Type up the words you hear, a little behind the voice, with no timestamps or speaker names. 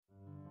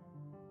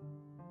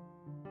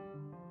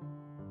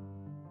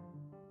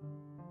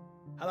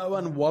Hello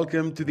and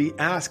welcome to the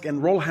Ask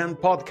Enroll Hand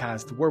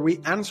podcast, where we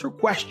answer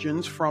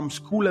questions from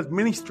school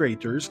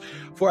administrators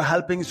for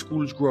helping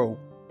schools grow.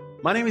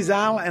 My name is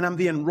Al and I'm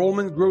the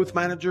Enrollment Growth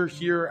Manager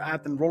here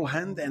at Enroll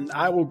Hand, and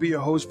I will be your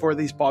host for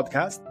this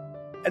podcast.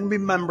 And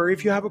remember,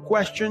 if you have a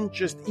question,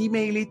 just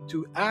email it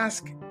to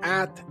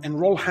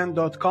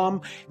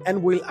ask@enrollhand.com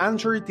and we'll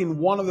answer it in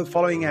one of the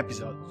following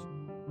episodes.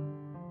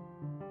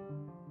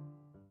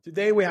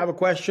 Today we have a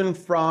question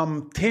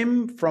from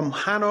Tim from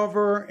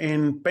Hanover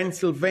in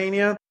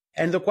Pennsylvania.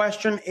 And the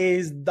question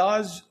is,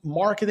 does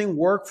marketing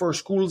work for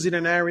schools in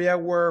an area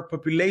where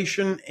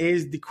population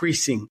is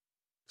decreasing?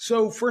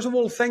 So first of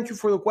all, thank you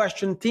for the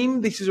question,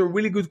 Tim. This is a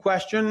really good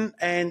question.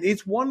 And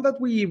it's one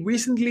that we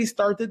recently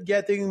started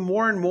getting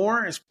more and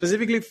more,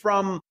 specifically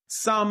from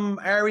some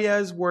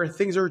areas where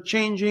things are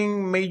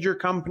changing, major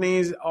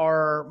companies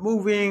are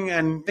moving,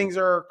 and things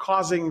are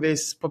causing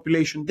this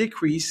population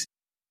decrease.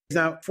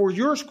 Now, for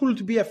your school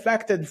to be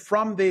affected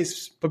from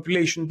this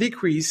population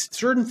decrease,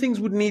 certain things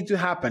would need to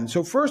happen.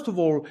 So first of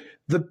all,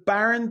 the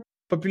parent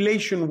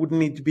population would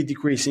need to be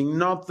decreasing,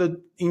 not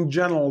in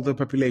general, the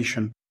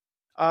population.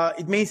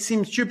 It may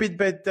seem stupid,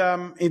 but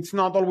it's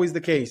not always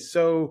the case.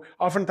 So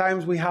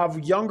oftentimes we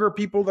have younger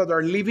people that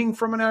are leaving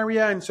from an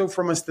area. And so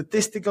from a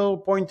statistical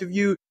point of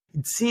view,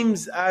 it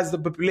seems as the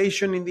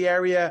population in the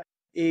area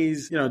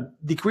is,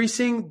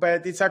 decreasing,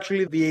 but it's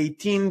actually the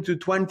 18 to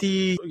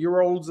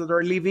 20-year-olds that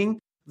are leaving.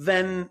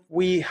 Then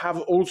we have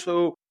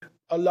also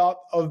a lot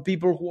of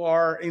people who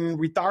are in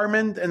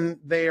retirement and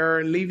they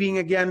are leaving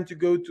again to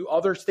go to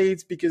other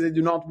states because they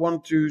do not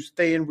want to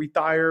stay and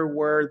retire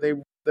where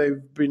they've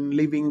been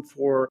living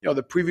for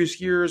the previous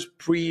years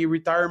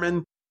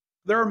pre-retirement.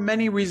 There are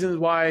many reasons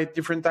why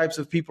different types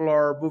of people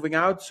are moving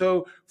out.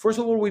 So first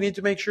of all, we need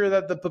to make sure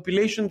that the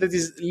population that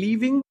is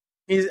leaving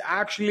is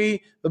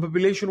actually the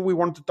population we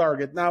want to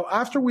target. Now,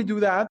 after we do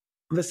that,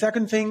 the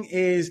second thing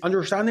is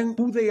understanding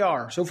who they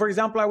are. So for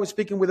example, I was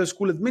speaking with a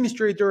school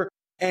administrator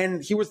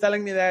and he was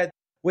telling me that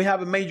we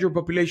have a major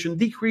population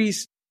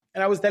decrease.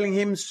 And I was telling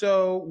him,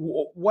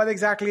 so what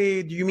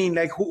exactly do you mean?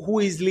 Like who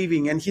is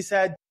leaving? And he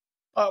said,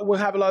 we'll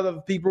have a lot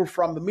of people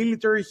from the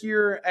military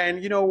here.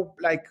 And, how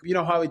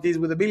it is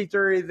with the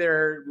military,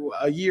 they're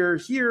a year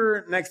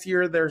here, next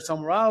year they're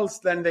somewhere else,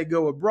 then they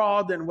go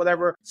abroad and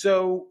whatever.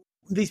 So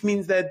this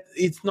means that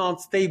it's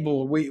not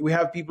stable. We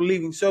have people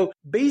leaving. So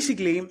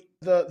basically,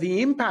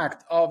 the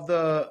impact of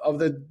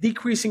the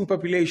decreasing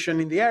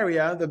population in the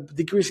area, the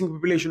decreasing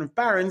population of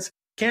parents,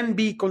 can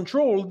be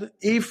controlled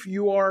if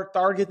you are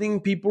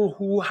targeting people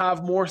who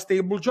have more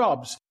stable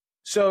jobs.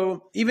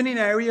 So even in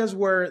areas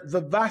where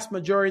the vast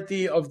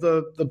majority of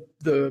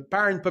the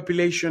parent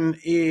population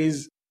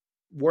is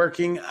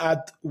working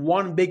at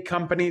one big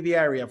company in the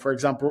area, for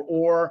example,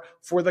 or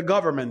for the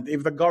government,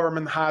 if the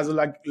government has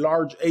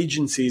large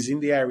agencies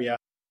in the area,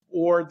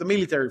 or the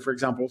military, for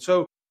example.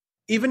 So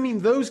even in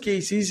those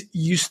cases,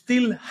 you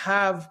still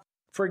have,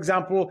 for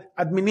example,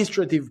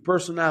 administrative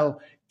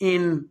personnel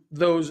in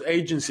those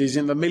agencies,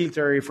 in the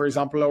military, for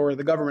example, or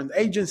the government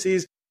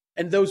agencies.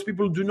 And those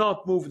people do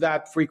not move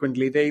that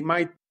frequently. They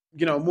might,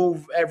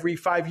 move every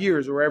 5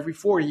 years or every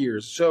 4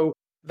 years. So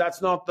that's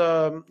not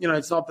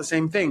it's not the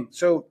same thing.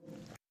 So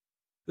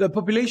the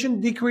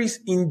population decrease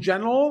in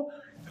general,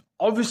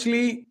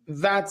 obviously,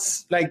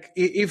 that's like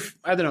if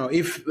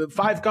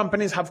 5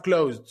 companies have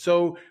closed.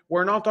 So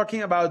we're not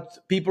talking about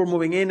people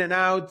moving in and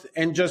out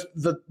and just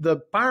the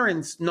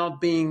parents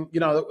not being,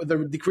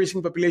 the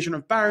decreasing population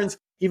of parents,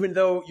 even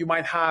though you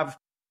might have,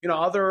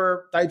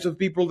 other types of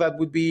people that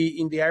would be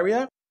in the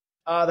area,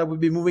 that would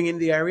be moving in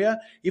the area.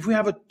 If we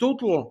have a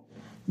total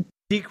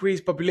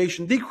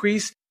population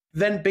decrease,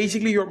 then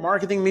basically your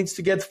marketing needs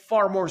to get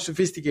far more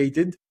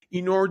sophisticated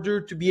in order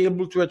to be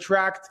able to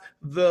attract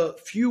the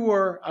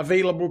fewer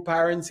available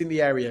parents in the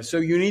area. So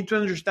you need to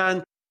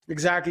understand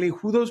exactly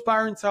who those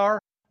parents are,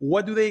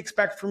 what do they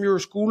expect from your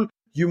school.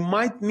 You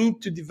might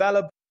need to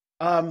develop,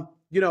 and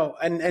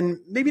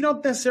maybe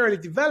not necessarily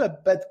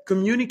develop, but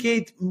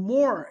communicate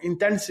more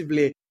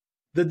intensively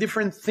the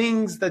different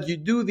things that you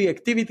do, the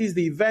activities,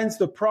 the events,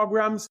 the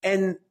programs,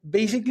 and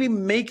basically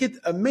make it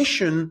a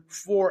mission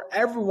for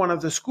everyone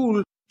at the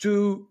school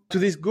to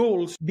these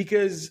goals,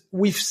 because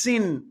we've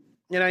seen,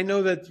 and I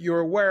know that you're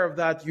aware of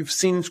that, you've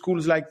seen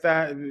schools like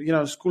that,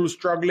 schools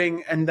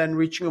struggling and then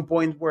reaching a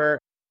point where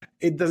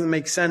it doesn't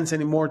make sense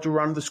anymore to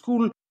run the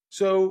school.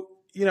 So,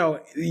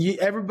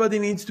 everybody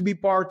needs to be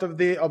part of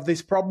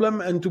this problem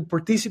and to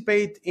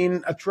participate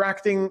in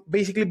attracting,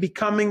 basically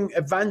becoming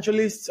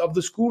evangelists of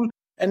the school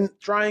and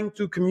trying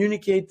to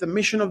communicate the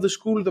mission of the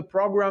school, the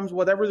programs,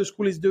 whatever the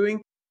school is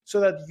doing, so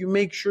that you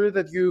make sure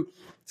that you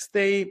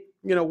stay,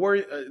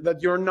 that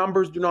your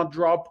numbers do not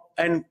drop,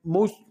 and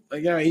most,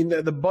 in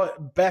the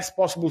best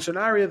possible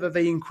scenario, that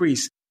they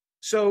increase.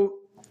 So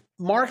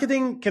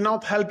marketing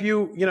cannot help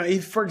you,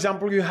 if, for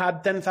example, you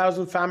had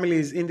 10,000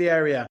 families in the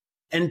area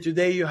and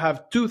today you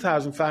have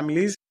 2,000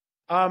 families,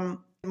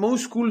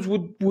 most schools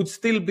would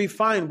still be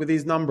fine with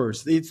these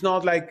numbers. It's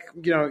not like,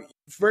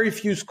 very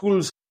few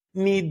schools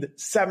need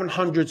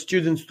 700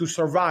 students to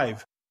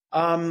survive.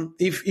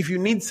 If you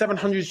need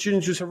 700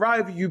 students to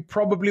survive, you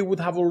probably would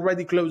have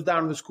already closed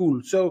down the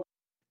school. So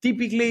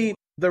typically,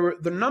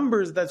 the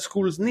numbers that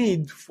schools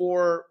need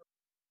for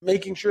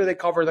making sure they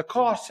cover the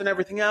costs and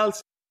everything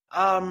else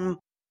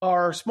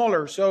are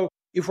smaller. So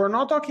if we're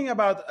not talking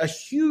about a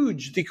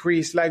huge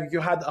decrease, like you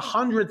had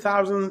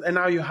 100,000 and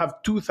now you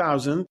have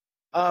 2,000,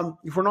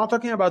 if we're not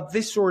talking about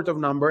this sort of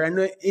number,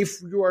 and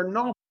if you are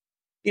not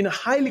in a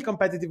highly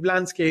competitive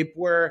landscape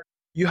where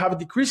you have a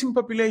decreasing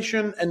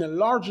population and a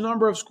large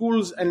number of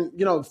schools and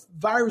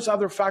various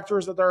other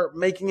factors that are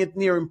making it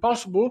near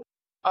impossible,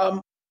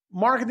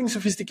 marketing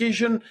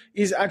sophistication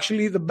is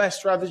actually the best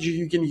strategy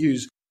you can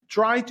use.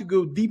 Try to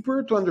go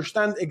deeper to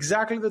understand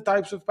exactly the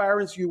types of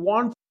parents you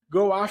want,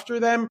 go after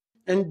them,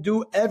 and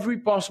do every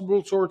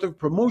possible sort of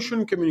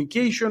promotion,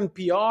 communication,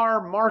 PR,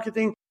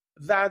 marketing,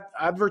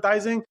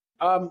 advertising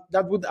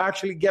that would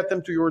actually get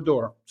them to your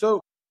door. So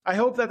I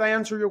hope that I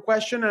answered your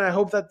question, and I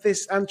hope that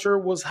this answer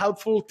was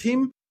helpful,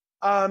 Tim.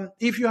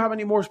 If you have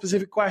any more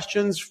specific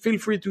questions, feel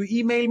free to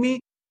email me,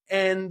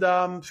 and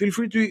feel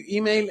free to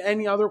email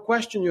any other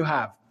question you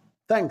have.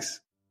 Thanks.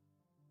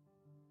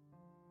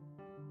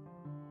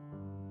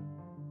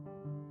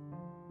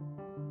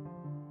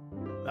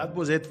 That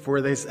was it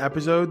for this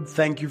episode.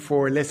 Thank you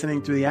for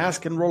listening to the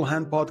Ask Enroll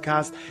Hand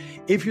podcast.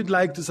 If you'd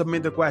like to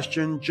submit a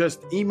question,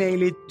 just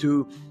email it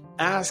to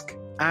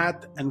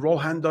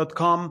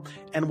ask@enrollhand.com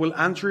and we'll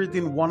answer it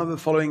in one of the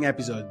following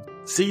episodes.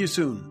 See you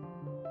soon.